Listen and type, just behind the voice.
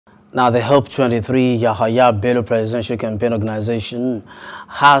Now, the Hope 23 Yahaya Bello Presidential Campaign Organization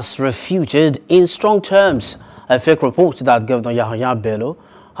has refuted in strong terms a fake report that Governor Yahaya Bello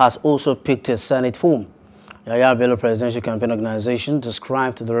has also picked a Senate form. Yahaya Bello Presidential Campaign Organization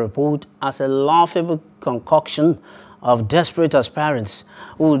described the report as a laughable concoction of desperate aspirants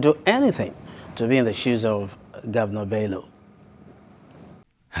who will do anything to be in the shoes of Governor Bello.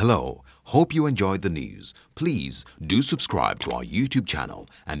 Hello, hope you enjoyed the news. Please do subscribe to our YouTube channel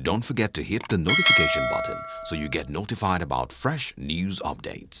and don't forget to hit the notification button so you get notified about fresh news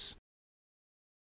updates.